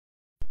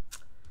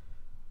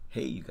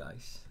Hey, you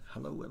guys!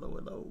 Hello, hello,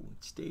 hello!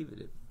 It's David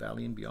at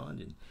Bali and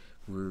Beyond, and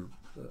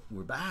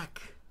we're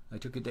back. I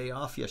took a day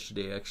off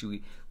yesterday.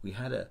 Actually, we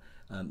had a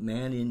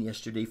man in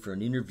yesterday for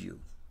an interview.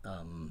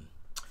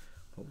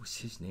 What was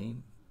his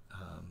name?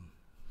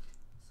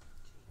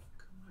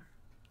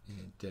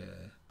 And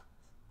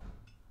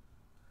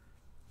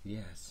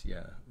yes,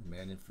 yeah,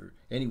 man in for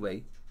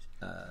anyway.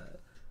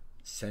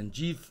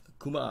 Sanjeev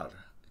Kumar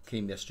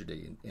came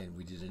yesterday, and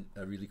we did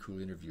a really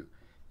cool interview,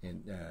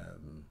 and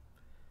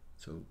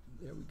so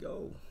there we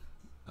go.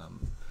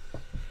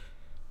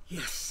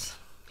 Yes,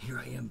 here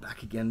I am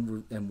back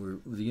again, we're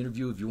the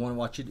interview. If you want to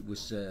watch it, it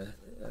was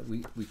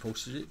we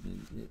posted it,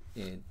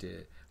 and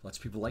lots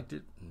of people liked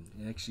it,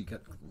 and actually got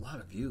a lot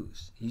of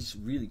views. He's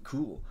really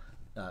cool,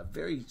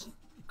 very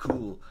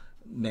cool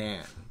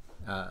man,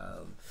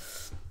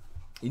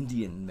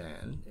 Indian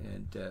man,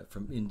 and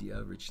from India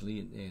originally,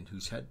 and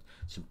who's had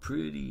some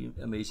pretty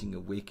amazing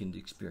awakened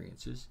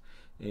experiences,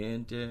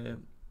 and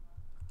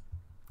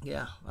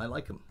yeah, I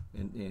like him,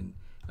 and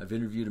I've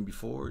interviewed him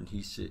before, and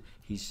he's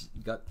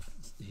got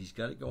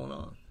it going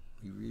on.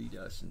 He really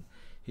does, and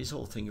his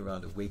whole thing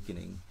around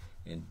awakening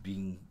and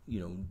being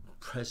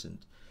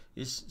present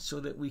is so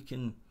that we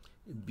can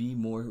be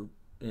more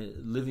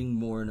living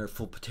more in our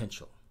full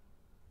potential,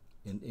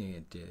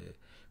 and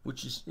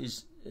which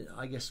is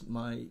I guess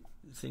my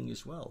thing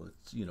as well.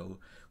 It's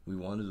we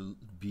want to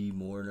be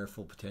more in our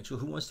full potential.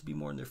 Who wants to be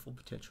more in their full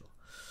potential?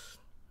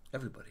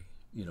 Everybody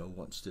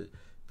wants to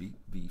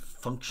be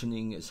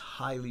functioning as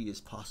highly as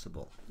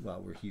possible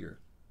while we're here,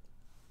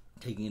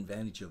 taking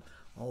advantage of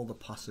all the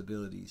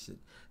possibilities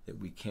that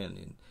we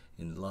can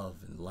in love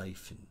and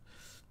life and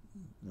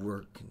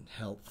work and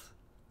health,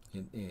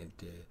 and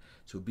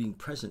so being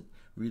present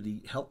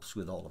really helps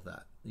with all of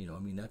that.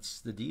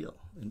 That's the deal,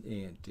 and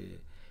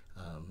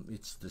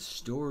it's the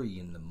story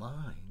in the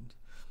mind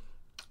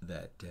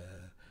that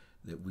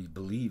we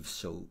believe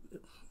so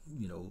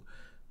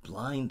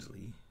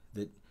blindly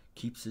that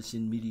keeps us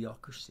in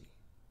mediocrity.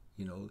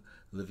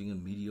 Living a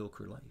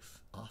mediocre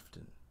life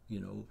often,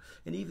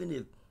 and even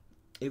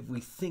if we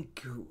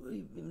think,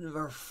 even if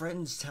our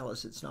friends tell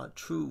us it's not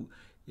true,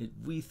 if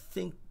we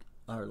think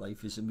our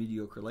life is a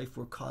mediocre life,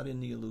 we're caught in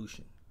the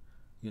illusion,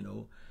 and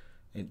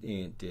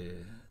if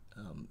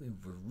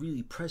we're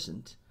really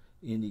present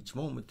in each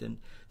moment, then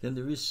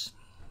there's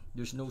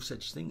no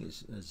such thing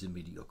as a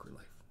mediocre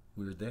life.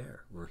 We're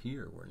there, we're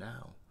here, we're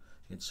now.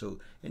 And so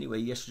anyway,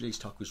 yesterday's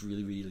talk was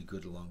really, really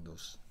good along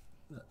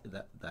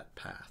that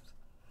path.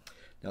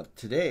 Now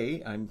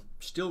today I'm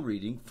still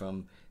reading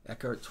from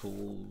Eckhart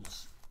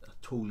Tolle's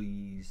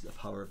The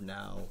Power of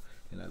Now,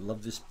 and I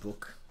love this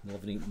book. I'm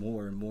loving it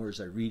more and more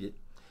as I read it.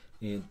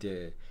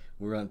 And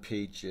we're on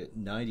page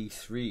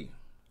 93.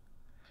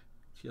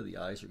 See how the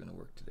eyes are going to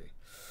work today.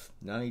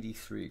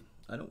 93.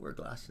 I don't wear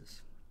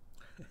glasses.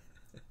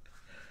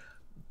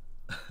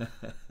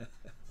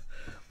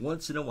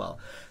 Once in a while.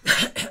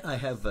 I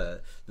have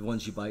the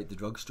ones you buy at the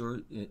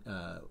drugstore,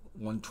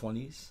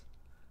 120s.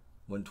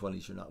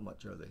 120s are not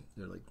much, are they?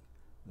 They're like,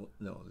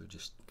 no, they're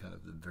just kind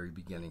of the very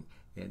beginning.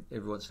 And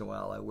every once in a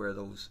while I wear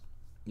those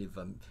if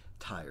I'm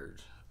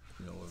tired.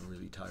 I'm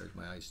really tired.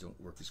 My eyes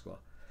don't work as well.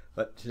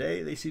 But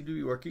today they seem to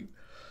be working.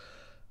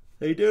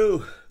 They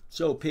do.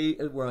 So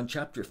we're on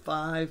chapter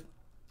 5,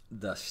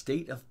 the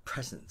state of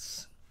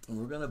presence. And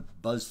we're going to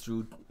buzz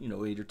through,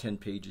 8 or 10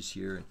 pages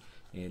here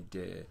and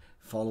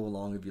follow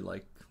along if you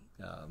like.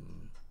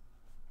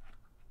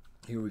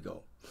 Here we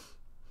go.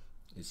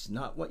 It's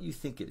not what you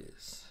think it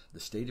is. The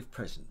state of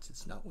presence.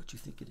 It's not what you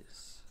think it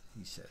is,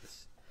 he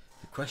says.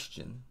 The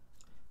question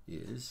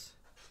is,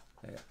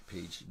 at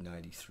page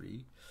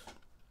 93,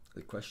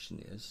 the question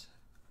is,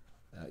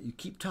 you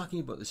keep talking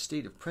about the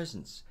state of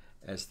presence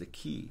as the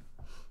key.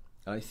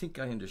 I think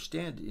I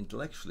understand it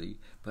intellectually,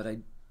 but I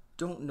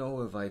don't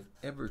know if I've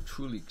ever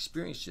truly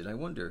experienced it. I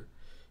wonder,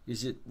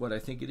 is it what I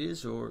think it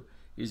is, or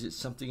is it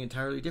something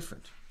entirely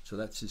different? So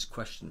that's his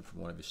question from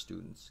one of his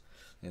students.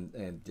 And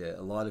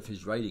a lot of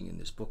his writing in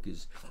this book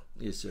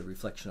is a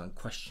reflection on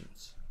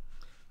questions.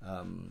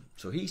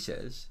 So he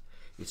says,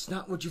 it's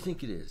not what you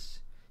think it is.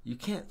 You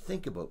can't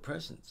think about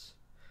presence,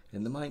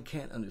 and the mind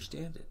can't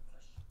understand it.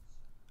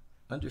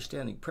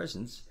 Understanding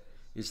presence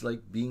is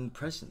like being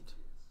present.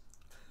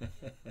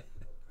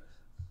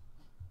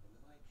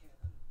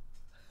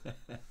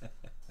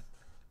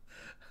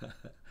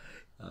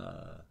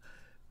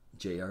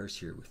 JR's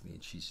here with me,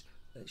 and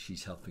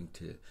she's helping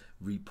to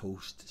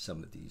repost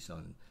some of these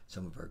on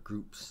some of our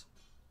groups.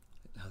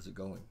 How's it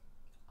going?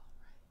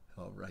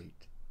 All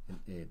right.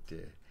 And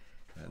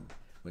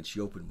when she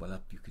opened one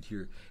up, you could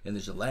hear, and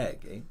there's a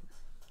lag, eh?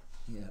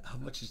 Yeah. How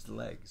much is the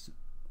lag? Is it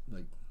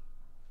like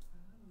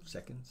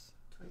seconds?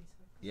 20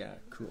 seconds. Yeah,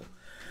 cool.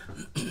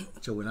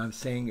 So when I'm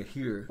saying it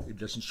here, it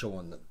doesn't show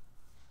on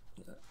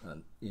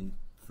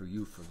for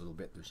you for a little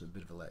bit. There's a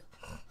bit of a lag.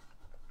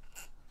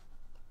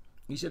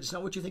 He said, it's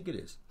not what you think it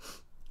is.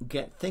 You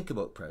can't think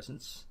about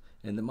presence,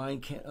 and the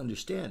mind can't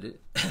understand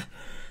it.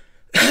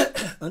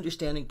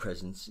 Understanding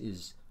presence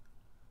is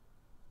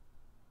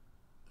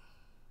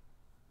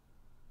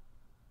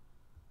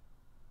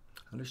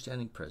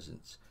Understanding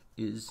presence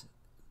is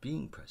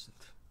being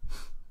present.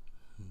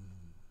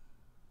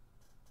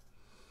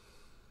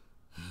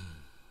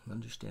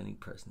 Understanding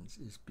presence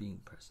is being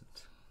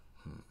present.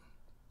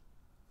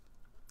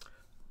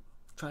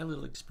 Try a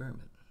little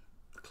experiment.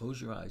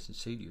 Close your eyes and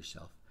say to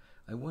yourself,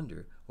 I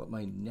wonder what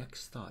my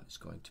next thought is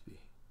going to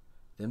be.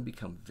 Then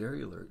become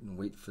very alert and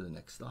wait for the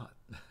next thought.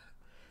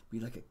 Be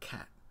like a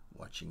cat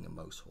watching a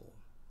mouse hole.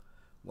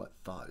 What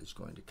thought is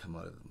going to come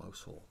out of the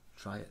mouse hole?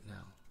 Try it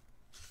now.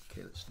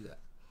 Okay, let's do that.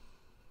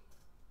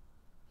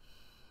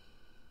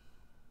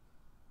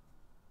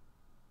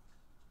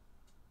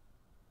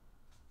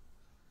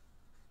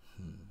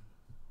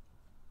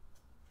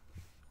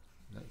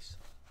 Nice.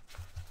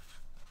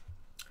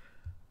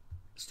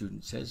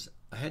 Student says,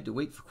 I had to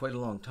wait for quite a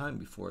long time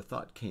before a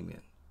thought came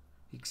in.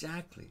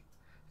 Exactly.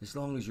 As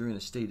long as you're in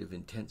a state of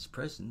intense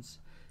presence,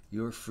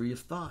 you are free of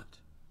thought.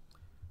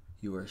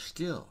 You are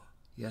still,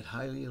 yet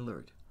highly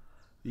alert.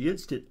 The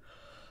instant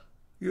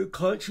your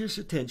conscious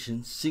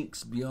attention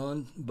sinks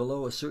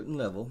below a certain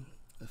level,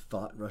 a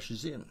thought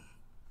rushes in.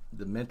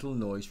 The mental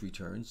noise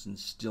returns and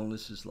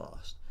stillness is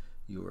lost.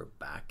 You are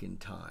back in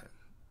time.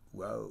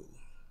 Whoa.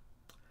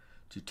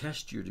 To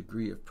test your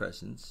degree of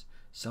presence,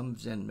 some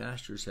Zen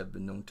masters have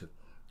been known to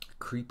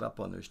creep up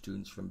on their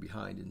students from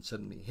behind and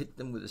suddenly hit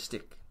them with a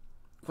stick.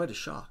 Quite a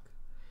shock.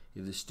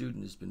 If the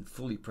student has been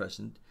fully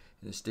present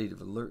in a state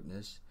of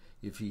alertness,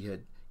 if he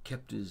had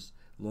kept his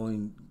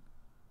loin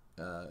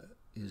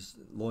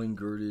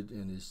girded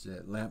and his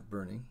lamp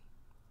burning,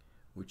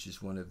 which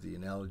is one of the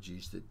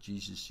analogies that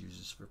Jesus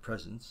uses for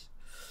presence,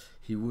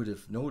 he would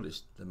have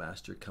noticed the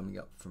master coming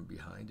up from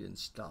behind and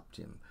stopped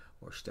him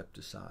or stepped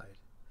aside.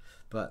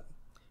 But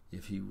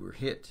if he were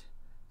hit,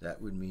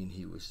 that would mean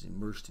he was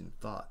immersed in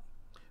thought,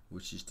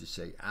 which is to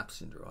say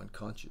absent or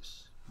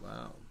unconscious.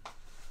 Wow.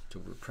 So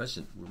we're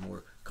present, we're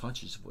more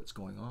conscious of what's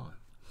going on.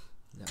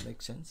 Does that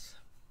make sense?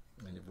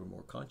 And if we're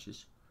more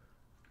conscious,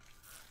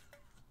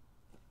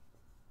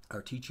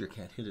 our teacher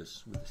can't hit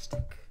us with a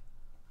stick.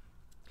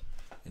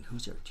 And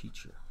who's our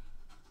teacher?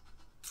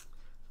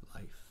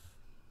 Life.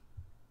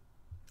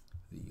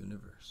 The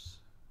universe.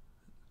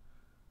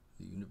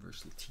 The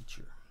universal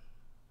teacher.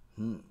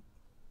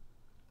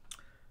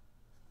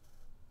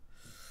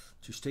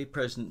 To stay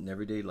present in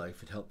everyday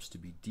life, it helps to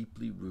be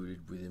deeply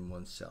rooted within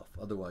oneself.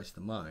 Otherwise,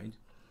 the mind,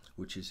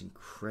 which has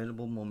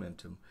incredible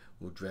momentum,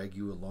 will drag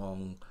you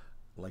along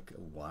like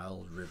a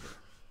wild river.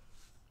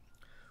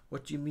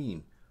 What do you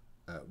mean,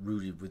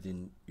 rooted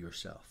within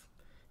yourself?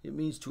 It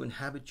means to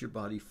inhabit your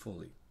body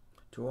fully,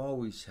 to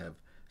always have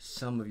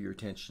some of your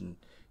attention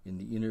in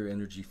the inner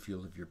energy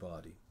field of your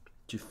body,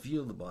 to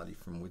feel the body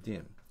from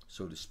within,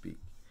 so to speak.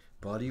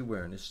 Body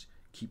awareness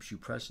keeps you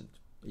present.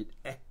 It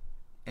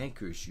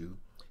anchors you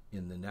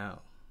in the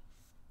now.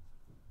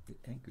 It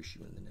anchors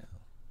you in the now.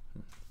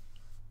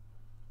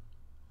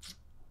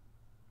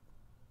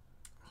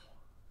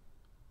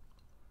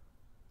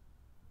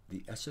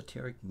 The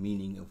esoteric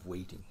meaning of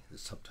waiting, the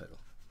subtitle.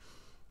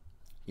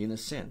 In a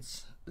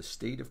sense, the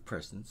state of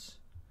presence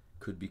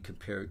could be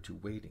compared to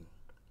waiting.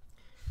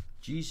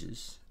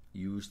 Jesus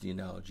used the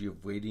analogy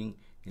of waiting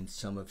in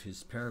some of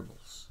his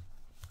parables.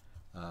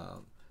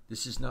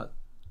 This is not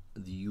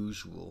the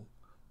usual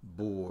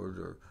bored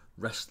or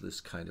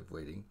restless kind of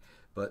waiting,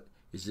 but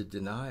is a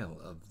denial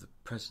of the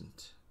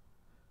present.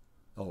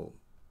 Oh,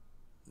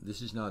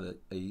 this is not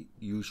a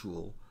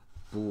usual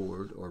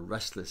bored or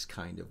restless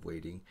kind of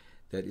waiting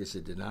that is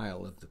a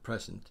denial of the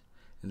present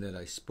and that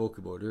I spoke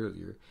about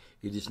earlier.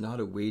 It is not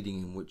a waiting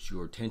in which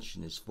your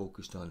attention is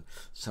focused on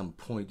some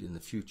point in the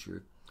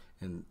future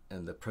and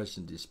the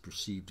present is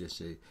perceived as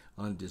an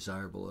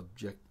undesirable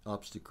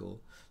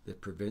obstacle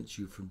that prevents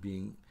you from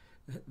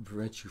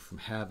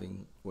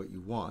having what you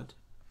want.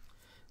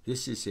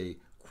 This is a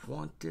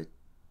qualitatively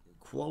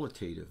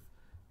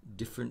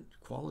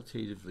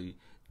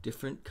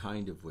different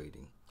kind of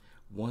waiting,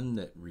 one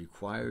that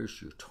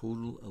requires your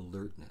total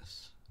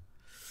alertness.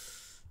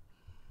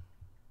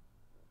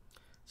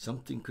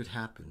 Something could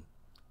happen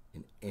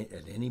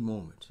at any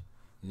moment,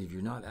 and if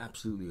you're not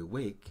absolutely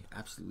awake,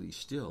 absolutely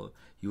still,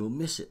 you will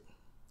miss it.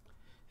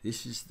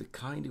 This is the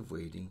kind of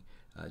waiting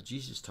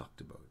Jesus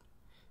talked about.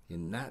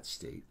 In that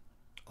state,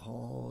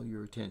 all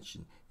your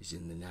attention is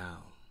in the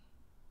now.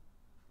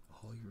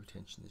 All your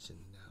attention is in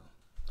the now.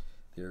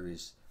 There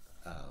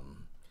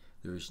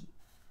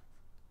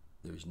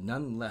is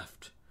none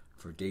left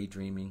for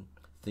daydreaming,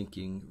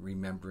 thinking,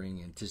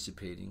 remembering,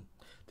 anticipating.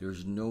 There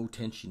is no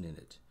tension in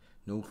it,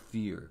 no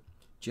fear,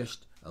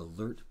 just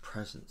alert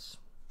presence.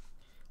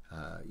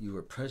 You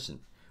are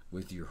present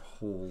with your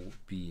whole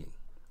being,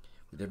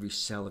 with every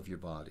cell of your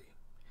body.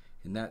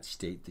 In that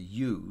state, the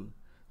you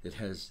that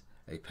has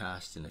a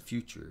past and a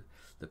future,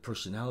 the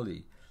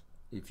personality,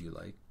 if you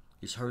like,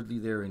 is hardly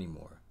there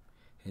anymore.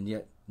 And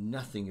yet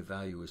nothing of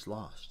value is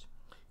lost.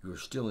 You are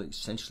still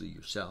essentially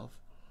yourself.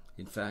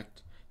 In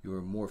fact, you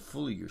are more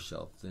fully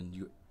yourself than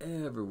you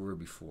ever were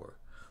before.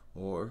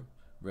 Or,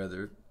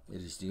 rather,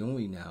 it is the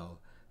only now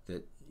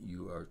that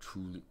you are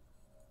truly...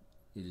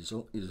 It is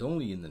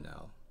only in the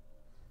now.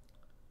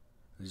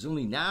 It is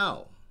only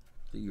now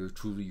that you're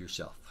truly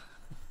yourself.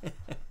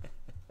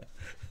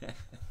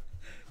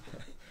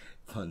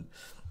 Fun.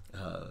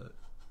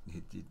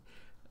 It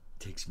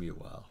takes me a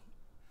while.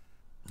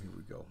 Here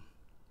we go.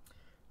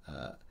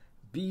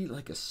 Be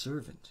like a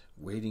servant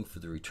waiting for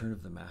the return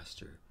of the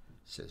master,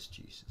 says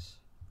Jesus.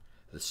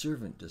 The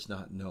servant does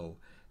not know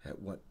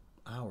at what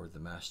hour the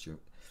master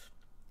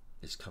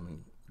is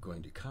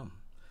going to come,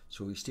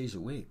 so he stays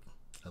awake,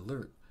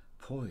 alert,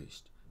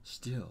 poised,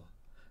 still,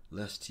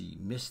 lest he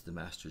miss the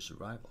master's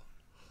arrival.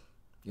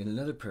 In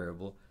another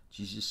parable,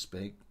 Jesus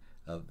spake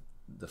of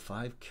the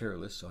 5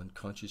 careless,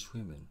 unconscious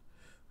women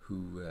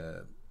who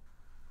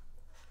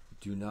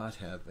do not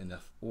have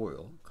enough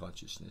oil,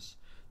 consciousness,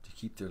 to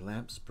keep their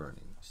lamps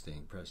burning,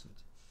 staying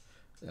present.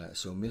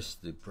 So miss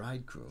the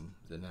bridegroom,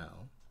 the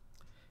now,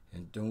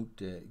 and don't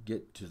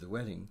get to the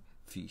wedding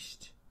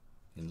feast,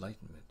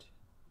 enlightenment.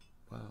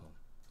 Wow.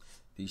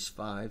 These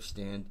 5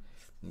 stand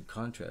in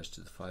contrast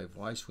to the 5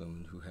 wise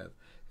women who have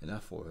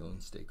enough oil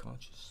and stay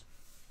conscious.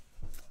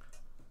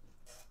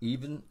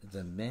 Even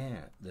the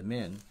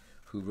men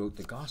who wrote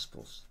the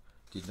Gospels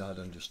did not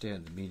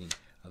understand the meaning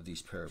of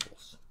these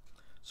parables.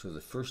 So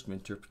the first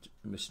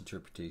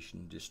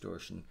misinterpretation,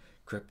 distortion,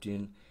 crept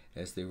in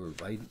as they were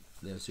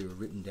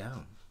written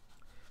down.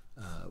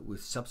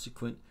 With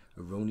subsequent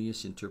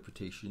erroneous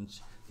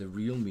interpretations, the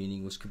real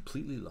meaning was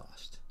completely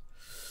lost.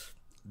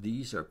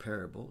 These are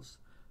parables,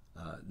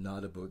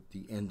 not about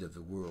the end of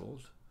the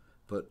world,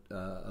 but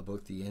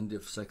about the end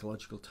of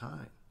psychological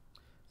time.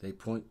 They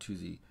point to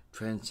the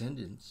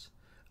transcendence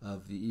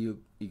of the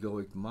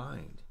egoic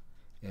mind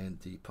and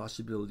the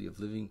possibility of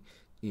living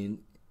in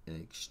an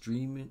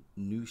extreme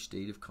new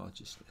state of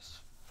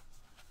consciousness.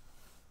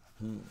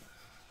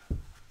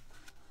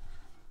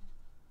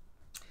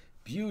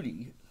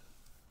 Beauty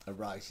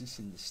arises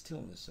in the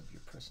stillness of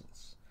your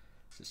presence.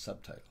 It's a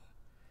subtitle.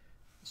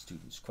 The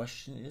student's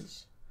question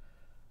is,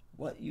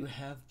 what you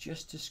have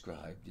just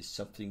described is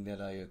something that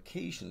I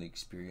occasionally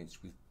experience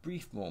for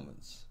brief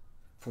moments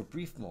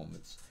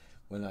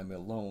when I'm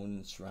alone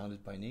and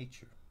surrounded by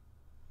nature.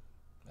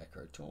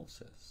 Eckhart Tolle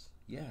says,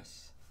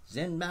 yes,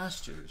 Zen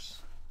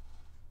masters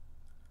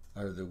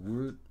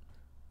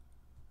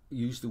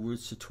use the word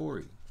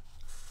satori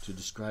to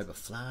describe a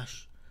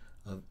flash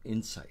of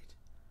insight,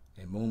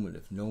 a moment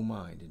of no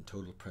mind and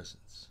total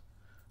presence.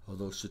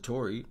 Although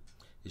satori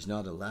is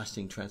not a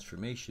lasting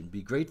transformation,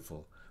 be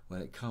grateful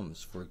when it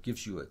comes, for it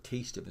gives you a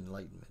taste of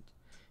enlightenment.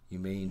 You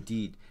may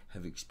indeed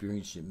have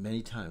experienced it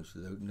many times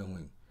without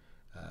knowing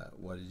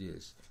what it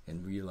is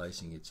and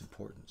realizing its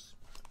importance.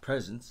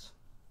 Presence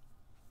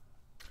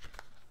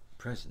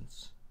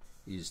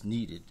is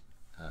needed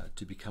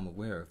to become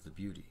aware of the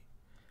beauty,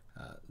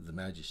 the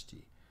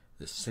majesty,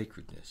 the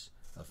sacredness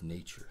of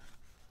nature.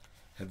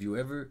 Have you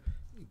ever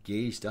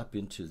gazed up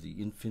into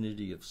the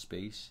infinity of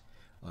space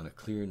on a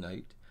clear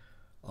night,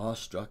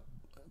 awestruck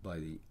by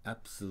the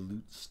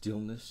absolute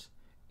stillness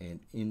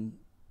and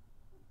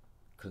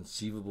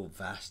inconceivable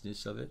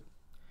vastness of it?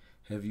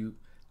 Have you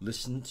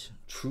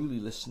truly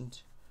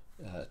listened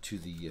to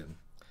the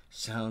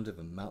sound of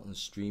a mountain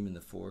stream in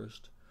the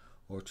forest,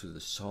 or to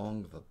the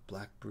song of a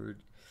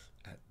blackbird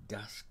at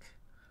dusk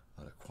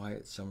on a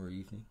quiet summer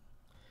evening?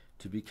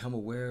 To become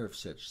aware of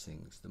such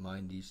things, the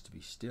mind needs to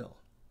be still.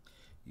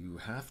 You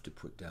have to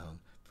put down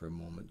for a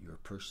moment your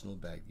personal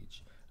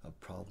baggage of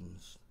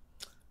problems,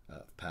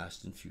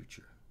 past and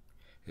future,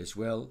 as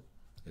well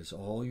as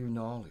all your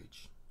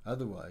knowledge.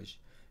 Otherwise,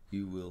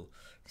 you will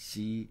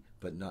see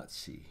but not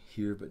see,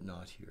 hear but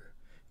not hear.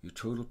 Your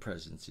total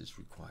presence is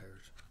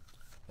required.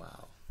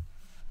 Wow.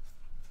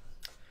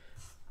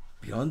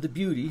 Beyond the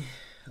beauty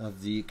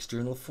of the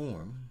external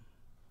form,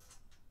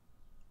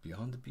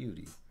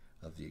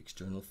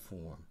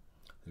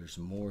 there's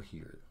more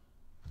here.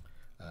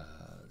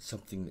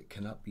 Something that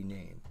cannot be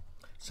named,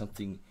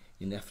 something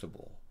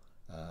ineffable,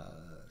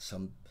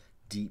 some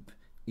deep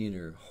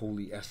inner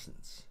holy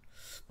essence.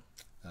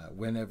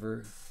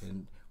 Whenever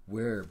and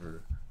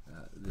wherever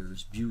there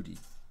is beauty,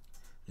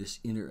 this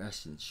inner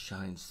essence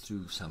shines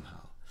through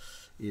somehow.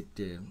 It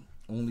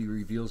only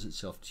reveals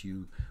itself to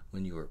you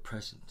when you are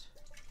present.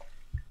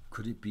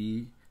 Could it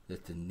be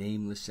that the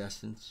nameless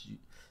essence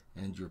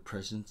and your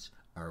presence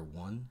are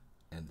one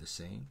and the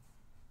same?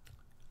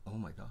 Oh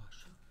my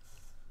gosh.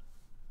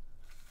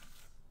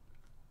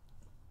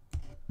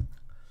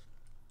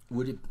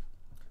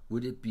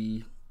 Would it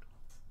be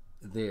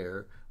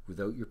there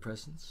without your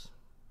presence?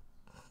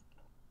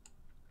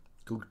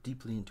 Go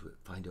deeply into it.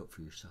 Find out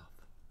for yourself.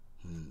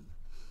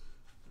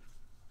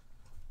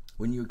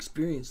 When you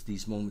experience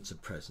these moments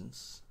of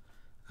presence,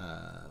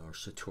 or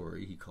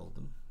satori, he called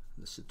them.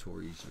 The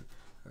satoris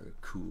are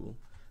cool.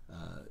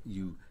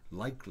 You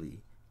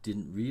likely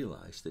didn't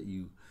realize that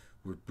you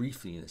were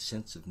briefly in a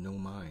sense of no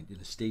mind, in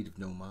a state of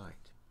no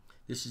mind.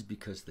 This is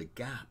because the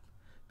gap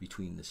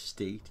between the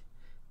state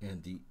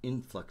and the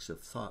influx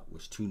of thought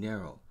was too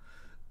narrow.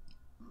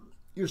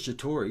 Your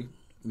satori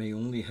may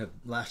only have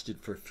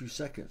lasted for a few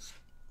seconds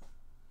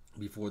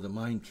before the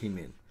mind came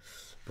in,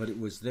 but it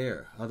was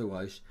there.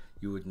 Otherwise,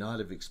 you would not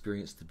have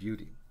experienced the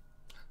beauty.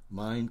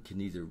 Mind can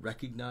neither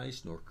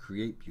recognize nor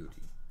create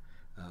beauty.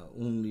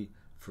 Only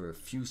for a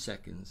few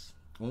seconds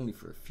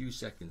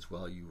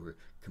while you were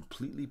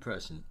completely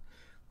present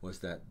was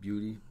that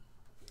beauty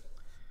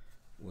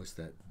or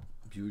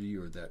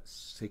that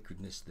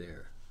sacredness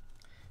there.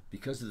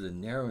 Because of the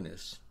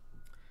narrowness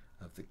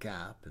of the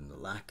gap and the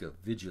lack of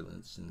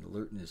vigilance and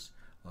alertness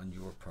on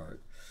your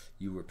part,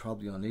 you were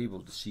probably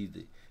unable to see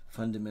the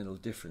fundamental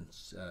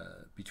difference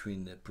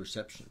between the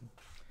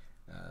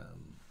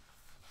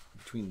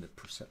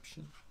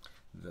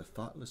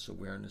thoughtless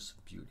awareness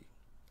of beauty.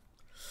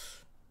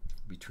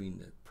 Between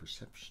the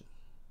perception,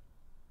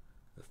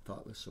 the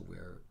thoughtless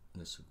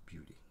awareness of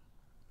beauty,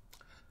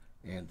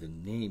 and the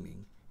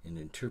naming and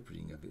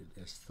interpreting of it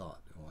as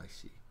thought. Oh, I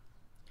see.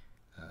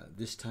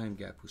 This time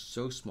gap was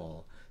so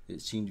small that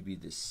it seemed to be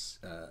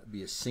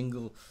a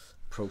single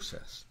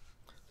process.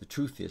 The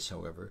truth is,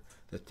 however,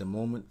 that the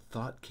moment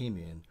thought came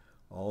in,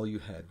 all you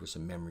had was a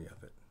memory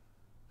of it.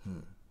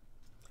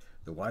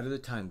 The wider the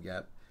time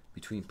gap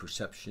between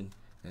perception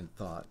and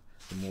thought,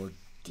 the more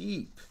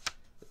deep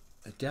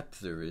a depth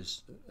there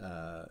is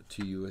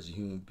to you as a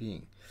human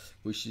being,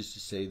 which is to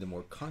say, the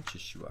more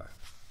conscious you are.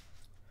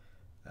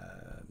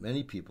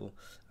 Many people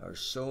are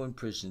so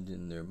imprisoned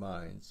in their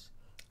minds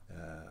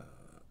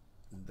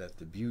that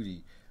the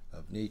beauty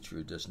of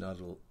nature does not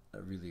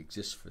really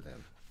exist for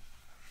them.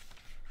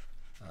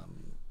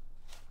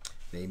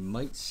 They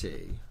might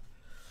say,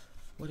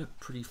 "What a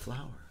pretty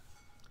flower,"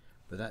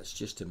 but that's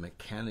just a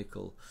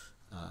mechanical,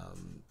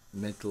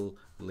 mental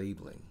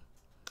labeling,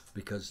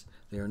 because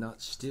they are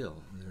not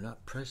still, they're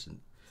not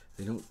present,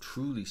 they don't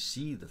truly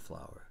see the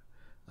flower,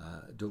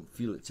 don't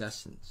feel its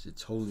essence,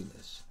 its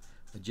holiness,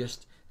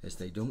 just as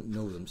they don't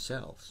know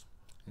themselves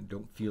and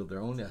don't feel their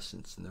own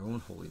essence and their own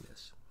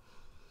holiness.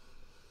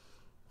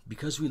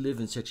 Because we live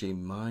in such a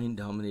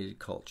mind-dominated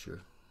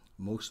culture,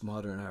 most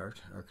modern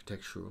art,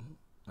 architecture,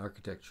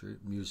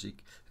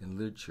 music, and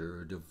literature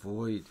are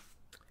devoid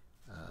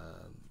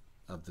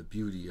of the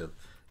beauty of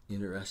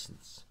inner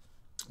essence,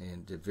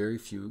 and with very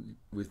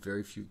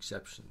few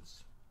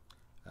exceptions.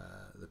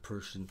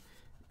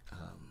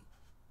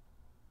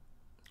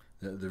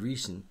 The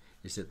reason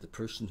is that the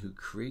person who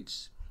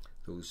creates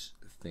those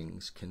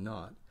things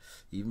cannot,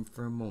 even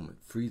for a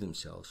moment, free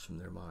themselves from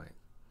their mind.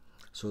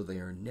 So they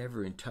are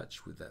never in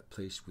touch with that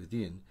place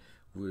within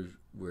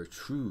where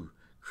true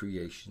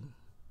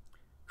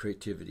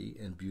creativity,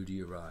 and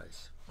beauty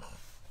arise.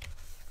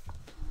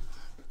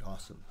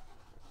 Awesome.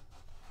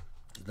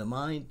 The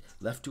mind,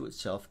 left to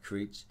itself,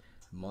 creates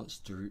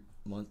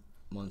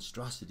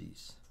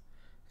monstrosities,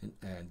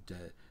 and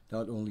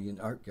not only in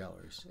art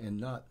galleries.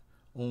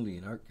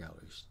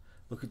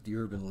 Look at the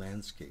urban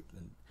landscape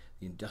and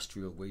the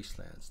industrial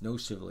wastelands. No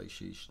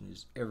civilization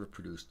has ever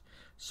produced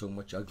so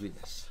much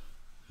ugliness.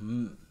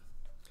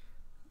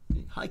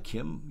 Hi,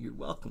 Kim. You're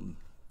welcome.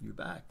 You're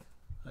back.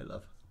 I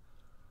love.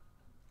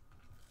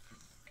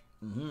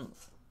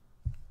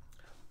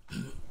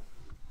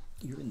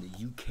 You're in the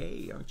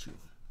UK, aren't you?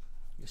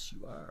 Yes,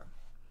 you are.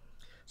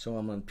 So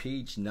I'm on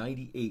page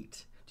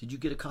 98. Did you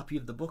get a copy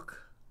of the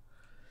book?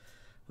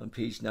 On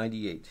page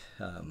 98,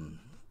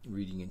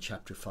 reading in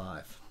chapter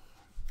 5.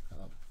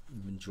 I'm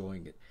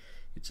enjoying it.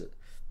 It's a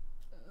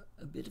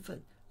bit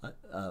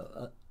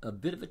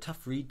of a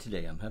tough read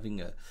today. I'm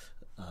having a.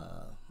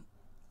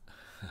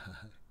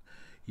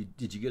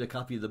 Did you get a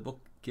copy of the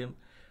book, Kim?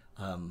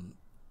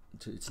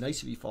 It's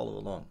nice if you follow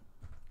along.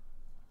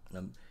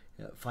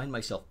 Find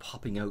myself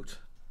popping out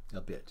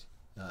a bit.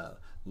 A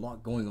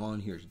lot going on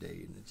here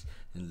today,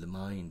 and the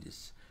mind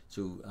is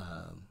so.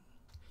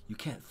 You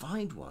can't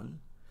find one.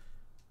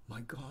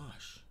 My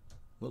gosh,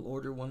 we'll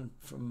order one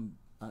from.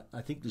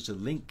 I think there's a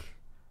link.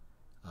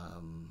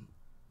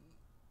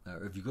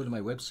 Or if you go to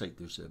my website,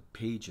 there's a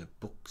page of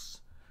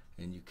books,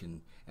 and you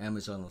can.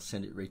 Amazon will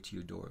send it right to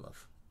your door,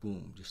 love.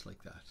 Boom, just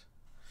like that.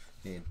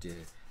 And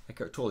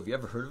Eckhart Tolle, have you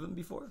ever heard of him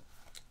before?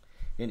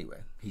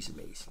 Anyway, he's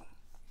amazing.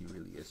 He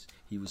really is.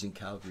 He was in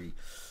Calgary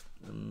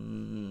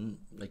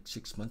like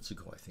 6 months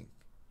ago, I think.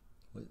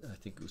 I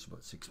think it was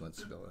about 6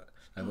 months ago.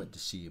 I went to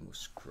see him. It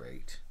was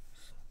great.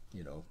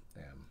 You know,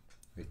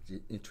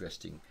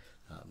 interesting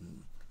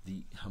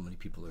how many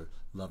people are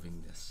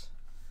loving this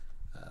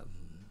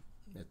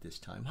at this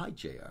time. Hi,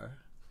 JR.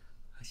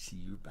 I see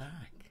you're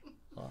back.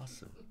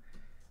 Awesome.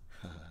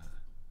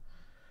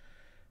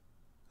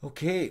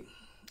 Okay,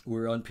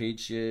 we're on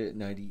page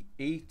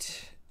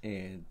 98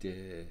 and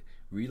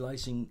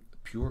realizing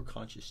pure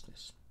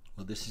consciousness.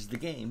 Well, this is the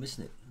game,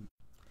 isn't it?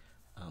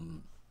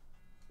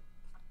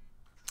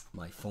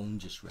 My phone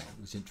just rang.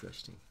 It was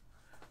interesting.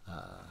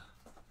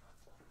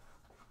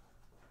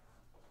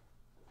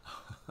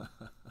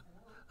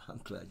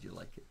 I'm glad you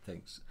like it.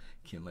 Thanks,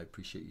 Kim. I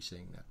appreciate you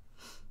saying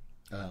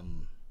that.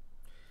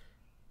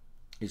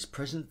 Is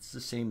presence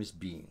the same as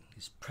being?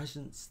 Is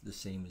presence the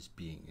same as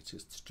being? It's a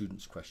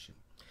student's question.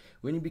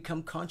 When you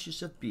become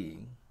conscious of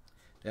being,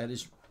 that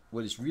is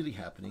what is really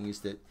happening, is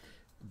that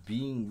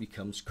being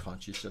becomes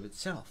conscious of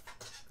itself.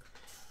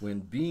 When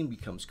being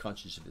becomes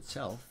conscious of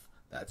itself,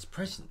 that's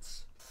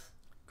presence.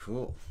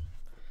 Cool.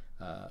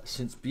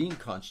 Since being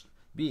conscious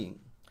Being,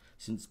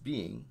 since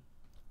being,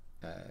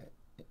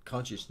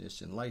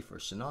 consciousness, and life are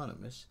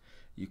synonymous,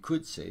 you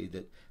could say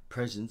that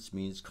presence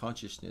means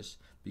consciousness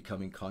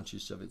becoming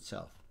conscious of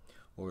itself,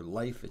 or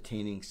life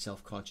attaining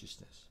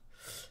self-consciousness.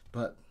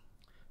 But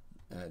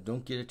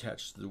don't get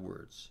attached to the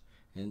words,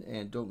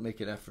 and don't make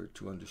an effort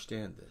to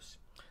understand this.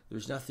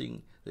 There's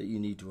nothing that you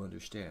need to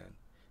understand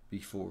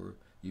before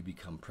you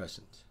become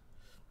present.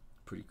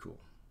 Pretty cool.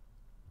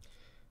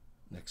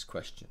 Next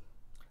question.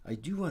 I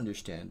do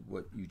understand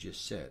what you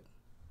just said,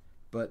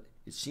 but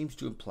it seems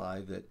to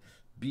imply that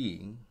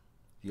being,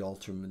 the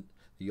ultimate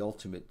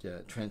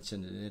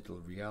transcendental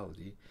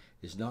reality,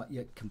 is not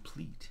yet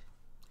complete,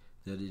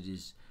 that it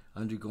is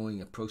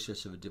undergoing a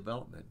process of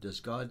development.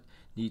 Does God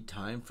need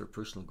time for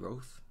personal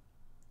growth?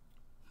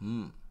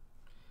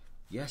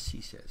 Yes, he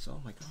says.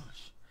 Oh my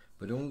gosh.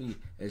 But only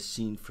as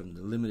seen from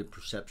the limited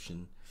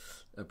perceptive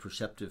of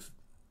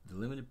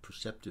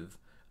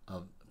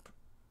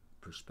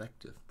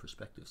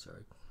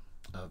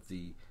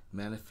the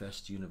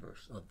manifest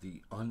universe, of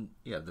the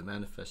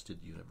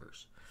manifested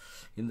universe.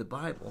 In the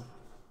Bible,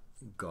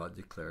 God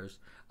declares,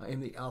 I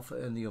am the Alpha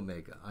and the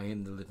Omega, I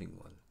am the living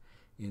one.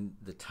 In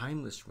the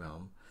timeless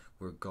realm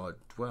where God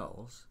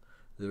dwells,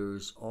 there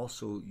is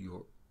also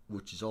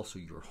which is also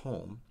your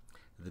home,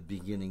 the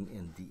beginning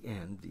and the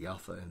end, the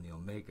Alpha and the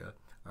Omega,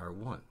 are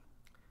one.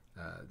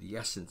 The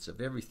essence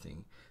of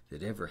everything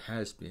that ever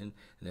has been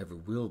and ever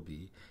will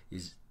be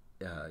is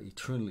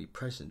eternally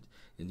present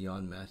in the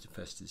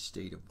unmanifested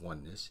state of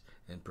oneness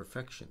and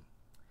perfection,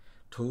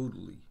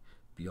 totally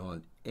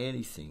beyond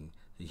anything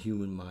the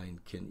human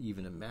mind can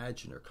even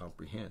imagine or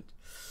comprehend.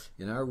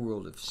 In our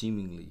world of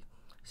seemingly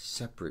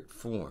separate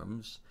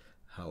forms,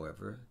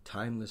 however,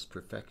 timeless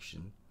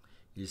perfection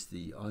is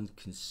the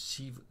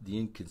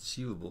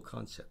inconceivable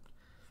concept.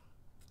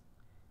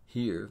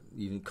 Here,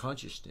 even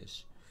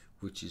consciousness,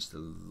 which is the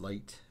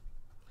light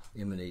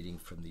emanating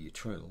from the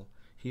eternal,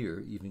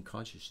 here, even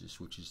consciousness,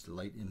 which is the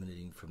light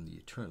emanating from the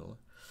eternal,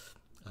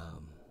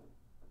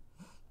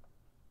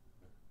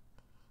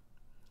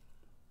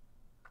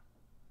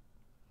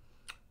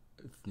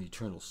 the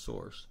eternal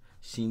source,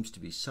 seems to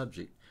be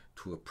subject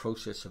to a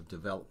process of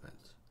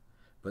development.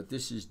 But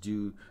this is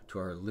due to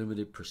our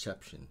limited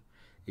perception.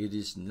 It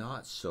is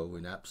not so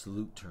in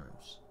absolute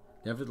terms.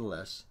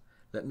 Nevertheless,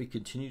 let me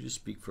continue to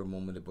speak for a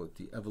moment about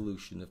the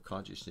evolution of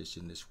consciousness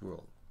in this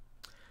world.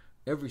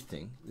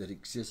 Everything that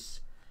exists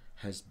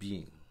has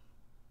being,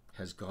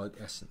 has God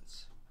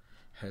essence,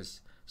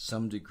 has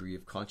some degree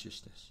of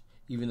consciousness.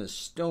 Even a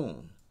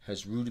stone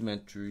has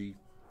rudimentary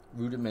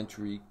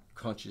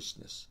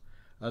consciousness.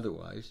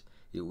 Otherwise,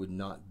 it would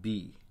not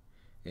be,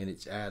 and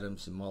its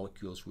atoms and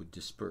molecules would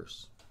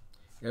disperse.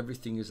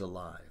 Everything is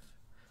alive.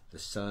 The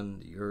sun,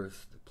 the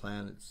earth, the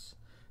planets,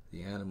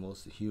 the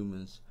animals, the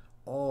humans,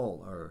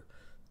 all are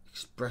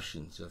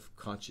expressions of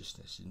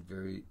consciousness in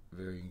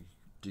varying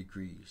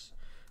degrees.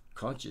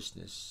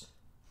 Consciousness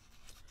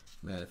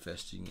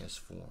manifesting as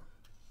form.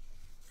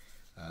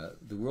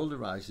 The world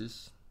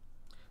arises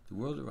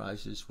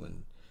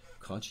when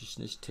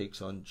consciousness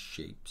takes on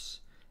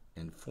shapes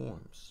and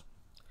forms,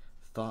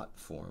 thought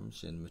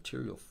forms and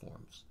material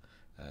forms.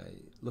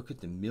 Look at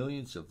the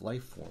millions of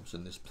life forms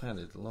on this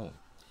planet alone,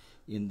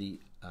 in the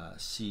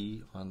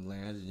sea, on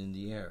land, and in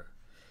the air.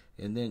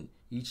 And then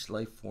each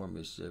life form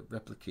is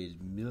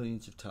replicated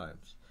millions of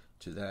times.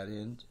 To that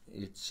end,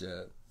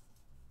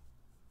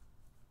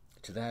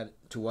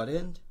 to what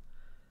end?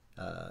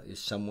 Is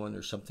someone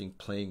or something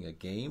playing a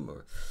game,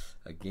 or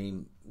a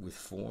game with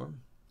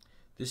form?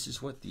 This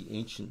is what the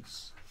ancient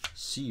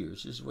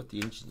seers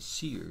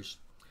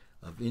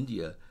of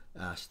India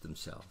asked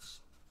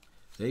themselves.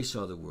 They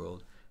saw the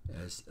world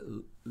as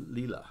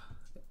Lila,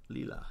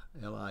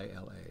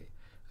 L-I-L-A,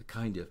 a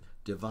kind of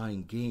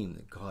divine game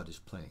that God is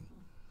playing.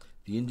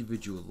 The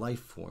individual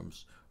life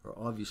forms are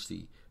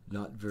obviously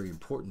not very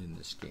important in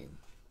this game.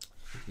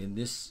 In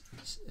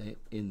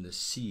the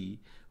sea,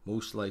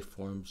 most life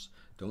forms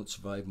don't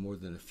survive more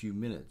than a few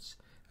minutes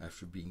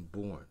after being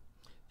born.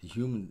 The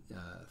human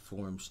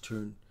forms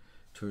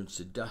turns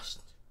to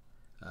dust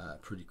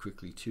pretty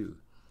quickly too.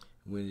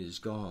 When it is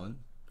gone,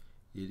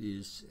 it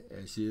is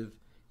as if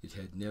it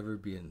had never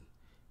been.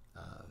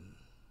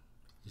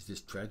 Is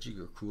this tragic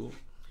or cruel?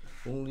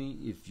 Only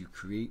if you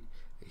create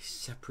a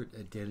separate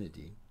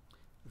identity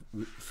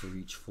for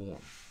each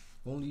form.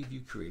 Only if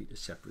you create a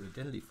separate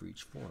identity for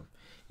each form.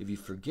 If you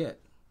forget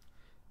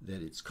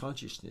that its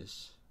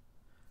consciousness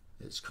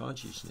is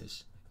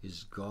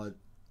God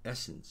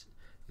essence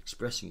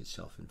expressing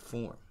itself in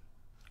form.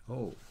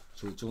 Oh,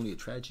 so it's only a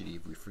tragedy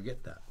if we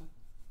forget that.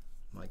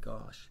 My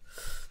gosh.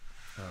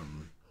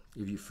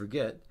 If you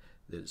forget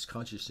that its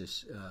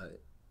consciousness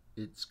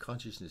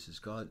is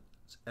God's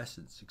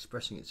essence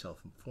expressing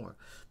itself in form.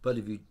 But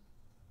if you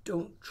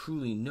don't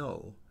truly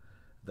know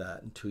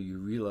that until you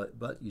realize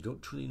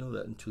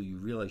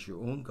your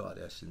own God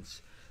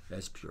essence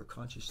as pure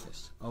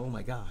consciousness. Oh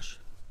my gosh.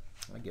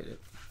 I get it.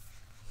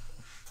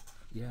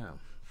 Yeah.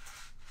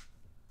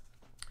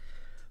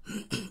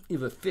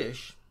 If a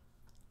fish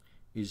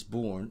is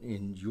born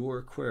in your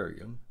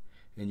aquarium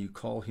and you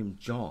call him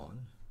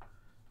John,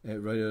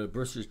 and write out a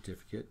birth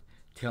certificate,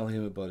 tell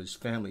him about his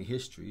family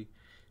history,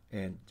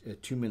 and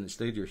 2 minutes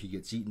later he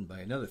gets eaten by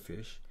another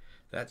fish,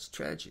 that's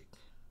tragic.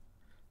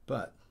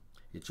 But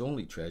it's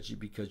only tragic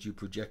because you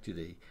projected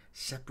a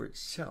separate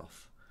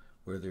self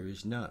where there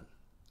is none.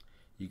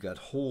 You got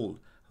hold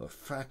of a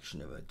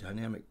fraction of a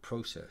dynamic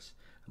process,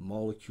 a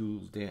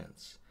molecule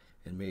dance,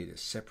 and made a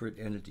separate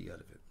entity out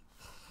of it.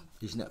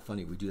 Isn't that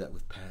funny? We do that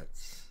with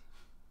pets,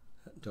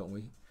 don't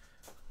we?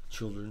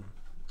 Children.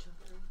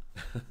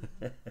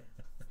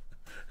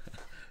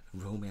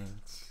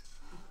 Romance.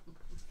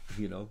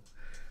 You know?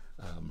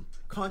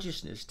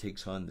 Consciousness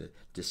takes on the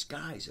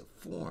disguise of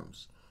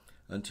forms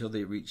until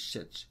they reach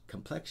such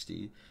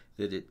complexity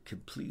that it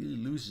completely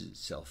loses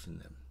itself in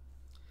them.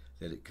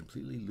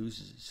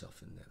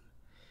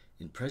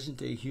 In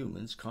present-day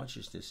humans,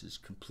 consciousness is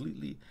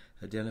completely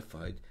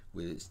identified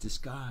with its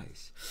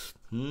disguise.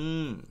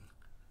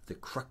 The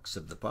crux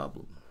of the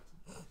problem.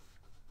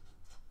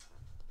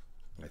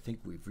 I think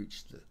we've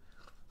reached the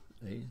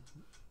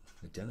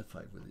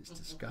identified with its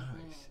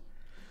disguise.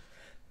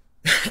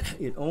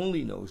 It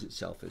only knows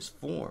itself as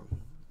form,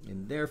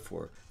 and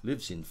therefore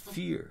lives in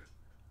fear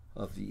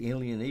of the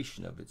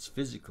alienation of its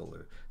physical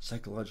or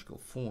psychological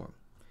form.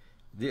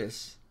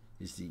 This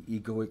is the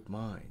egoic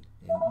mind,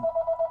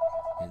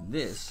 and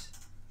this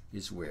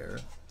is where,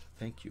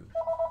 thank you.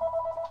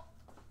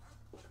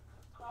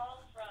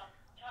 Call from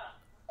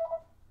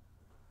Tolle.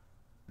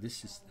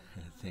 This is,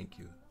 thank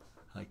you.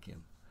 Hi,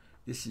 Kim.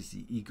 This is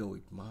the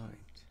egoic mind.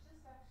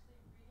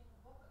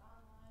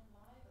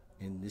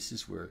 And this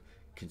is where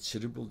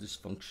considerable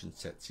dysfunction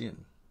sets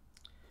in.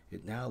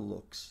 It now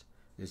looks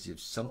as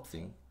if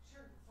something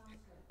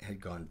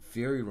had gone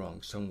very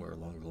wrong somewhere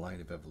along the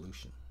line of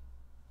evolution.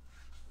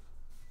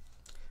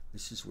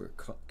 This is where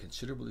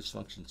considerable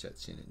dysfunction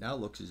sets in. It now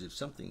looks as if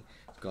something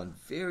has gone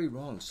very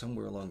wrong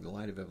somewhere along the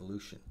line of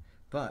evolution.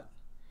 But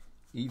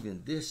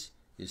even this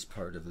is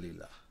part of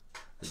Lila,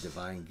 the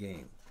divine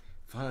game.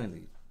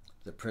 Finally,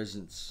 the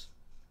presence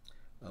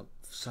of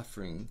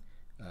suffering,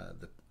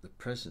 the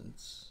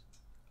presence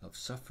of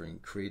suffering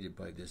created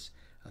by this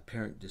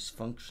apparent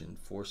dysfunction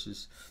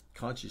forces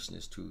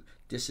consciousness to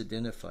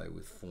disidentify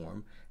with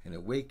form and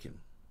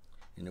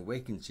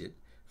awakens it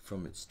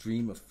from its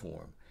dream of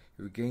form.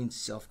 It regains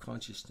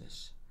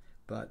self-consciousness,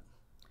 but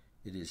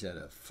it is at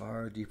a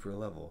far deeper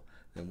level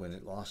than when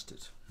it lost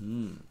it.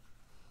 Been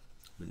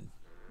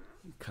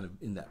kind of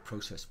in that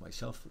process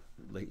myself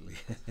lately.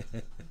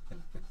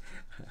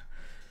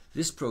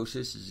 This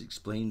process is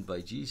explained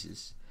by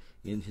Jesus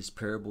in his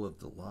parable of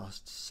the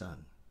lost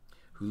son,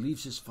 who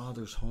leaves his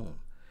father's home,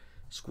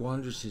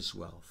 squanders his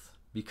wealth,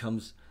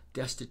 becomes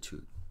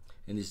destitute,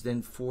 and is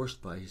then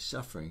forced by his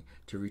suffering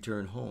to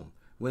return home.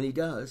 When he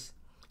does,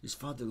 his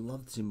father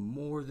loves him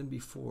more than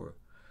before.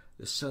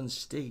 The son's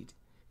state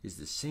is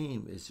the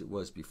same as it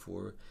was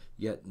before,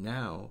 yet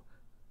not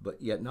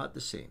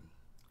the same.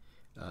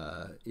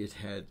 It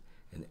had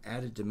an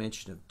added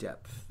dimension of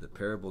depth. The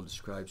parable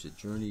describes a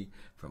journey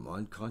from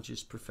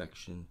unconscious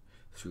perfection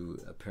through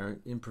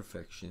apparent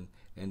imperfection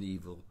and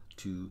evil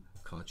to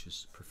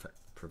conscious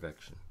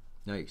perfection.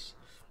 Nice.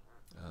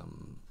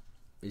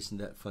 Isn't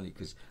that funny?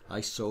 Because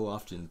I so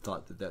often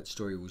thought that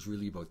story was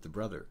really about the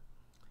brother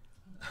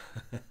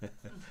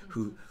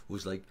who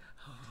was like,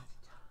 oh,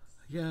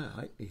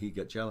 yeah, he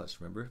got jealous,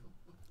 remember?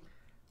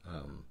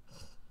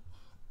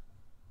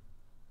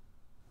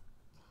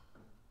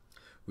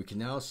 We can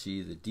now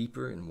see the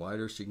deeper and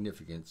wider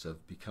significance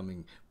of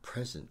becoming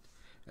present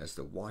as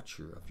the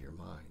watcher of your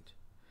mind.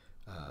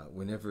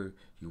 Whenever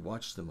you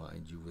watch the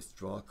mind, you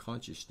withdraw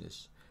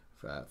consciousness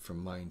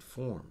from mind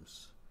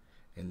forms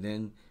and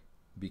then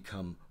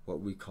become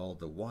what we call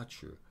the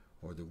watcher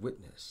or the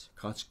witness.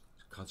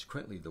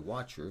 Consequently, the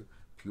watcher,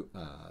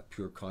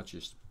 pure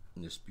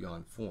consciousness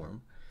beyond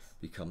form,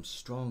 becomes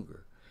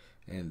stronger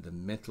and the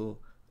mental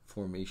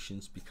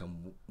formations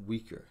become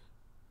weaker.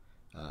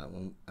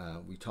 When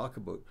we talk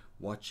about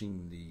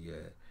watching the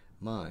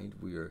mind,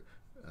 we are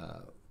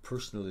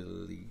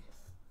personalizing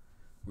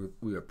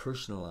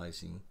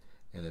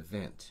an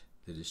event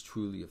that is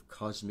truly of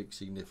cosmic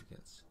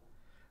significance.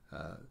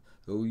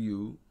 Through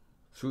you,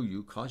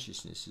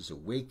 consciousness is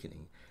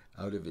awakening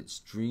out of its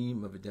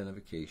dream of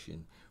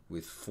identification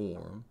with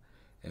form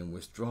and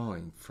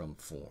withdrawing from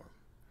form.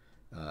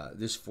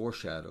 This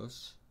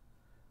foreshadows,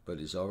 but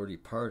is already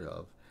part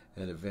of,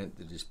 an event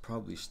that is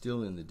probably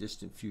still in the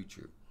distant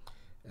future.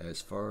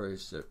 As far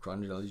as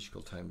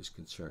chronological time is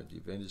concerned, the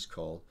event is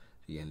called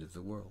the end of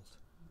the world.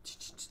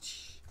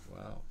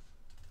 Wow.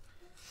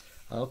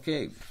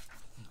 Okay,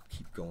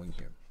 keep going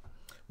here.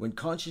 When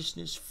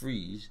consciousness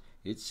frees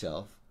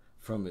itself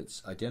from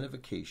its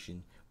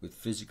identification with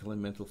physical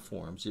and mental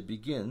forms, it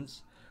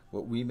begins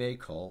what we may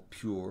call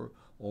pure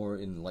or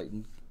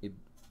enlightened.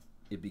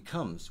 It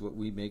becomes what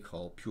we may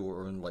call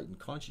pure or enlightened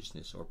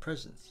consciousness or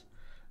presence.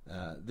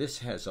 This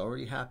has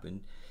already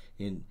happened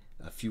in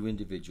a few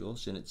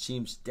individuals, and it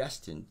seems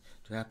destined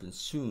to happen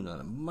soon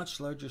on a much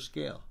larger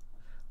scale,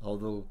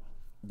 although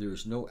there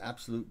is no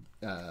absolute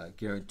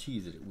guarantee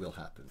that it will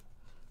happen.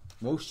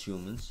 Most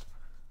humans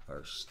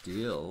are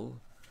still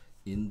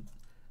in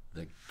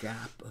the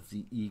gap of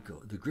the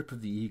ego, the grip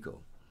of the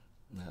ego,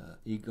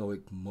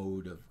 egoic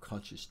mode of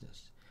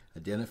consciousness,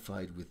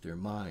 identified with their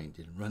mind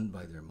and run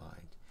by their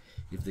mind.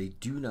 If they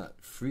do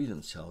not free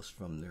themselves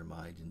from their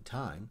mind in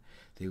time,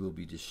 they will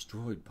be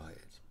destroyed by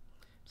it.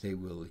 They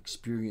will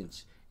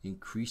experience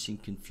increasing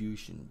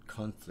confusion,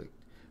 conflict,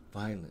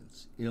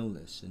 violence,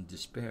 illness, and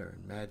despair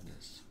and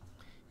madness.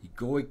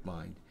 Egoic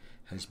mind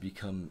has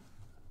become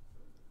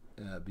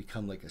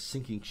like a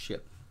sinking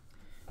ship.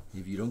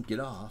 If you don't get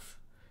off,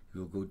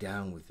 you'll go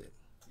down with it.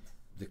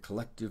 The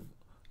collective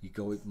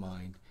egoic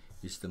mind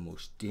is the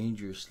most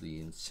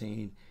dangerously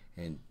insane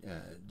and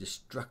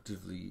destructive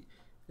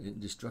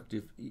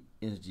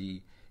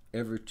entity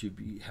ever to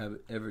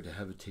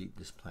habitate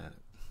this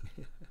planet.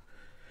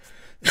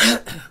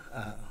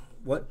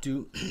 What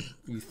do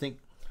you think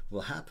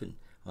will happen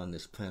on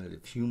this planet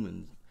if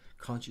human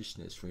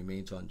consciousness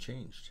remains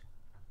unchanged?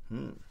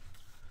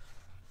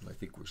 I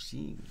think we're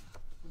seeing,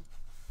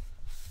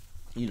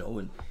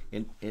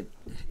 and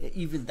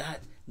even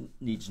that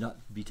needs not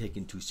be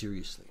taken too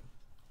seriously,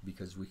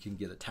 because we can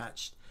get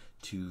attached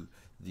to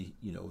the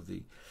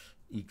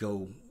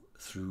ego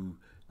through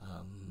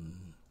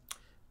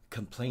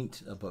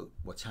complaint about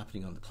what's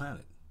happening on the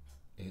planet,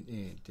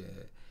 and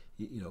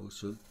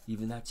so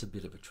even that's a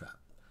bit of a trap.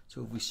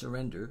 So if we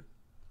surrender,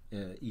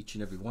 each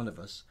and every one of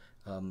us,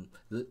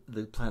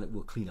 the planet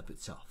will clean up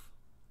itself.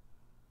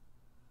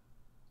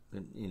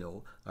 And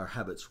our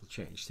habits will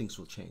change, things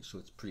will change, so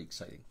it's pretty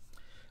exciting.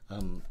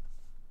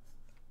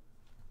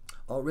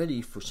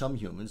 Already for some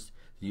humans,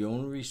 the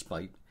only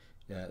respite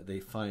they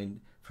find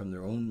from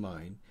their own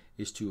mind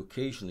is to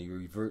occasionally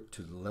revert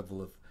to the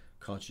level of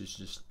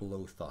consciousness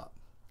below thought.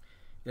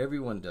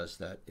 Everyone does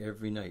that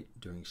every night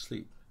during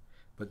sleep,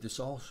 but this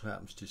also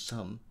happens to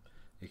some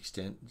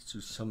extent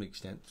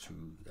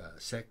through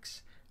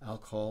sex,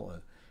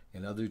 alcohol,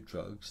 and other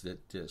drugs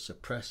that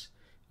suppress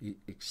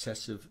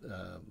excessive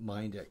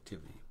mind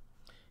activity.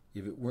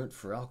 If it weren't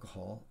for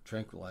alcohol,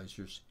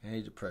 tranquilizers,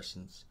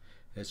 antidepressants,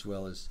 as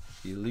well as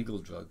the illegal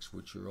drugs,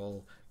 which are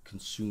all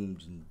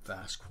consumed in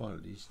vast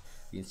quantities,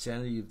 the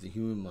insanity of the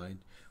human mind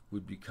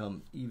would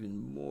become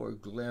even more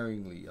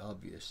glaringly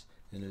obvious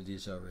than it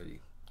is already.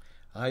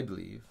 I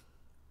believe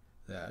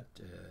that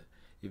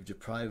if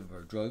deprived of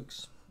our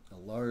drugs, a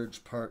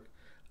large part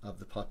of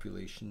the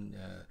population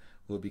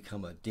will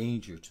become a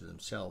danger to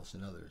themselves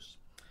and others.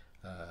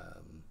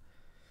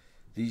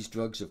 These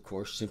drugs, of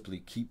course,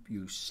 simply keep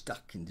you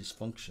stuck in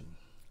dysfunction.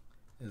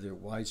 Their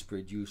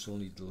widespread use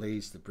only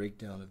delays the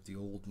breakdown of the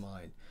old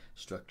mind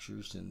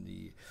structures and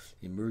the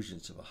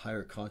emergence of a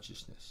higher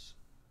consciousness.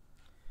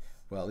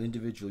 While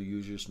individual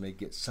users may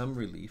get some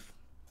relief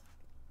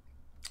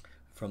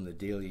from the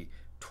daily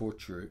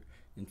torture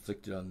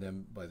inflicted on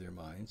them by their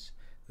minds,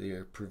 they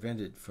are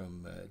prevented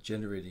from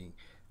generating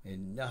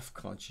enough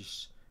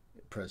conscious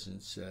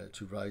presence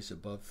to rise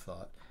above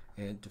thought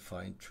and to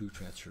find true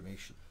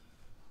transformation.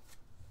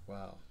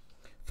 Wow.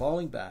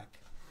 Falling back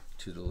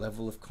to the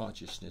level of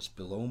consciousness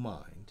below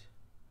mind,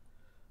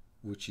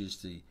 which is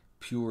the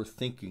pure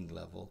thinking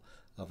level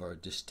of our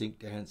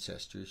distinct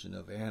ancestors and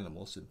of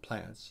animals and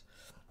plants,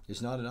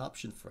 is not an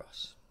option for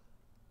us.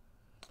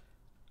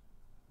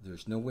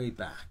 There's no way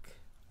back.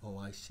 Oh,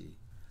 I see.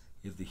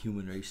 If the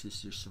human race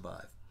is to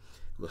survive,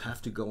 we'll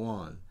have to go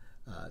on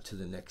to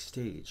the next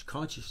stage.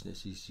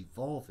 Consciousness is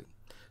evolving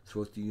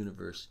throughout the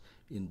universe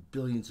in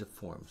billions of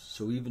forms.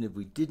 So even if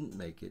we didn't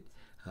make it,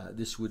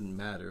 this wouldn't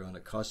matter on a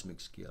cosmic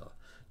scale.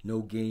 No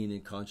gain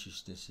in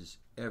consciousness is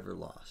ever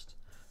lost.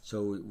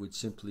 So it would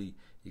simply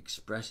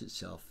express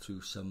itself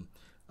through some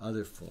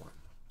other form.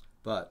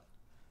 But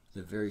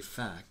the very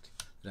fact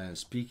that I am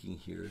speaking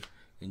here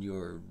and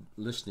you're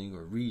listening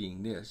or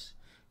reading this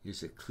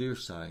is a clear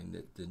sign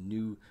that the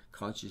new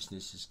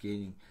consciousness is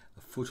gaining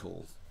a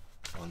foothold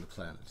on the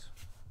planet.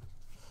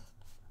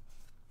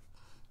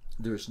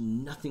 There's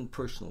nothing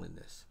personal in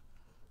this.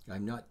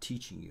 I'm not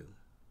teaching you.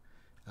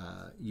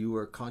 You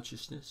are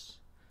consciousness,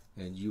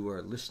 and you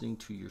are listening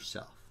to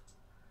yourself.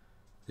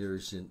 There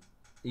is an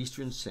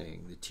Eastern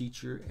saying, the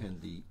teacher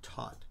and the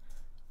taught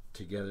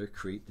together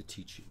create the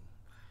teaching.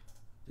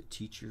 The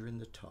teacher and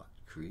the taught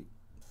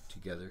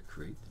together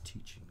create the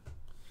teaching.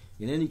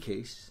 In any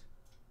case,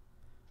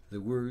 the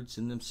words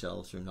in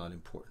themselves are not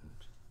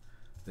important.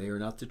 They are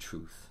not the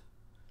truth.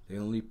 They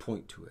only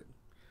point to it.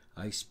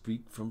 I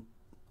speak from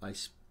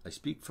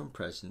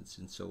presence,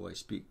 and so I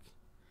speak.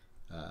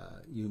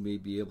 You may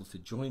be able to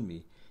join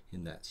me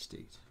in that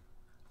state.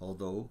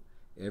 Although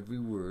every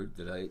word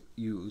that I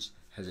use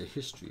has a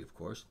history, of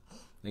course,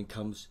 and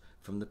comes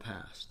from the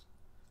past,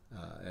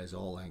 as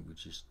all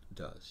languages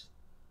does.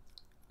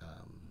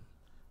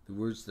 The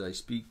words that I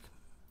speak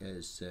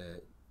as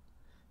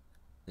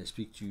I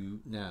speak to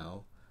you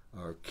now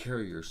are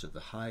carriers of the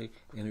high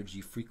energy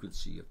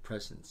frequency of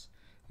presence,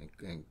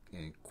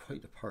 and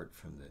quite apart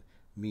from the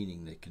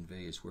meaning they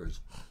convey as words.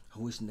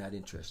 Oh, isn't that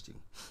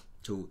interesting?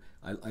 So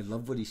I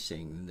love what he's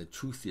saying, and the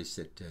truth is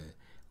that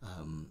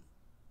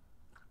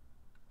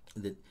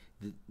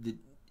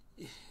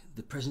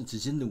the presence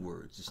is in the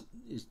words.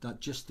 It's not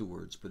just the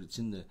words, but it's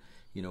in the,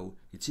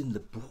 it's in the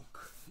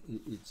book.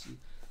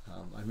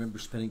 I remember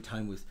spending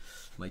time with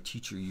my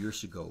teacher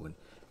years ago,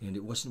 and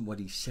it wasn't what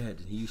he said,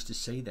 and he used to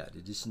say that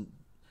it isn't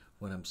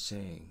what I'm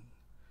saying.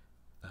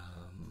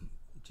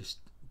 Just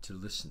to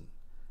listen,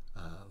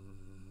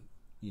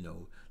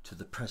 to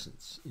the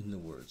presence in the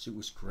words. It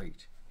was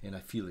great, and I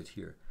feel it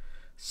here.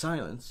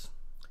 Silence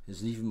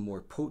is an even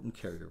more potent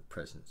carrier of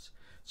presence.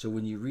 So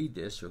when you read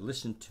this or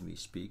listen to me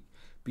speak,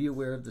 be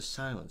aware of the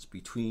silence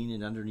between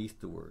and underneath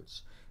the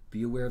words.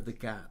 Be aware of the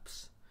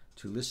gaps.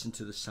 To listen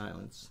to the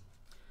silence,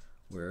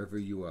 wherever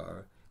you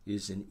are,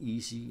 is an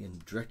easy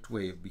and direct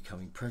way of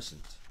becoming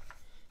present.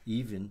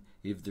 Even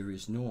if there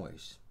is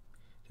noise,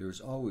 there is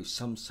always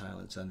some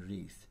silence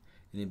underneath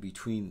and in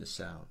between the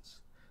sounds.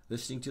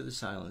 Listening to the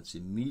silence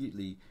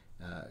immediately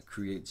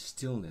creates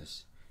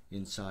stillness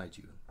inside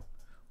you.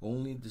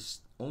 Only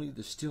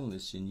the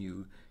stillness in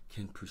you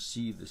can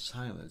perceive the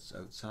silence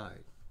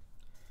outside.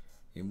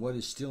 And what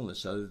is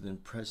stillness other than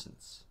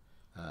presence,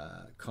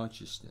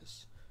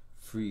 consciousness,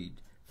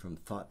 freed from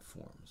thought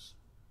forms?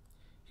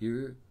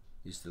 Here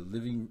is the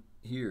living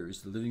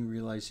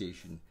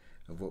realization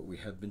of what we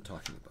have been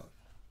talking about.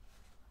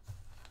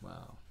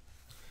 Wow.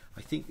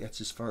 I think that's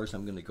as far as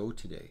I'm going to go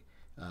today.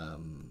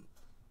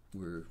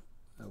 We're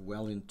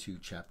well into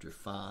chapter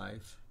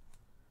 5,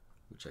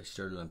 which I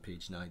started on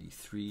page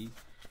 93,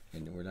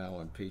 and we're now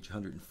on page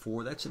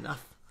 104. That's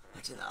enough.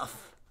 That's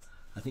enough.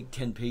 I think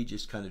 10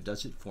 pages kind of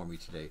does it for me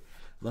today.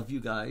 Love you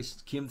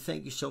guys. Kim,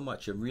 thank you so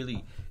much. I'm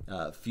really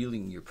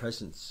feeling your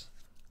presence,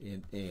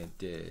 and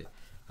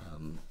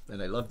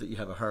I love that you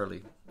have a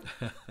Harley.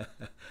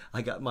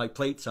 I got my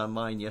plates on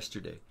mine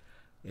yesterday,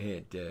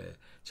 and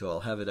so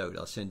I'll have it out.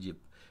 I'll send you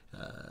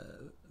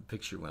a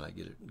picture when I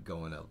get it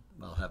going.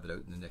 I'll have it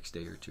out in the next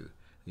day or two.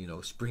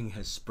 Spring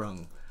has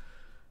sprung.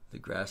 The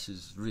grass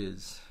is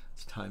riz.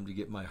 It's time to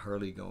get my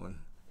Harley going.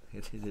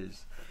 It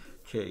is.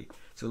 Okay.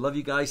 So love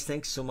you guys.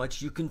 Thanks so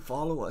much. You can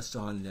follow us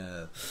on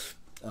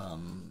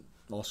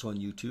also on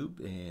YouTube,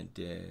 and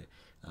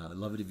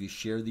love it if you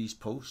share these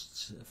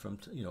posts from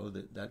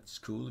that's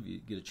cool if you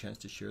get a chance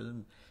to share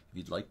them if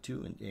you'd like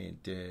to,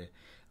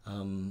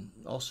 and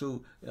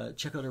also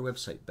check out our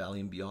website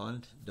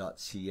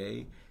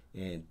baliandbeyond.ca,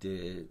 and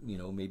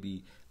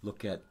maybe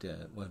look at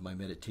one of my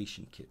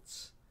meditation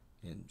kits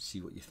and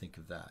see what you think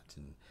of that.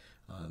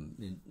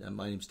 And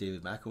my name's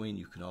David McElwain.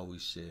 You can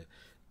always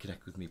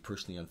connect with me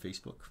personally on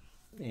Facebook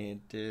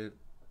and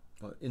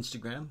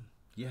Instagram.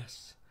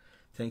 Yes.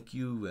 Thank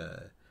you,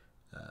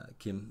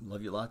 Kim.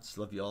 Love you lots.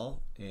 Love you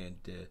all. And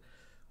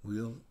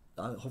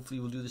hopefully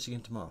we'll do this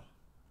again tomorrow.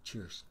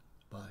 Cheers.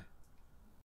 Bye.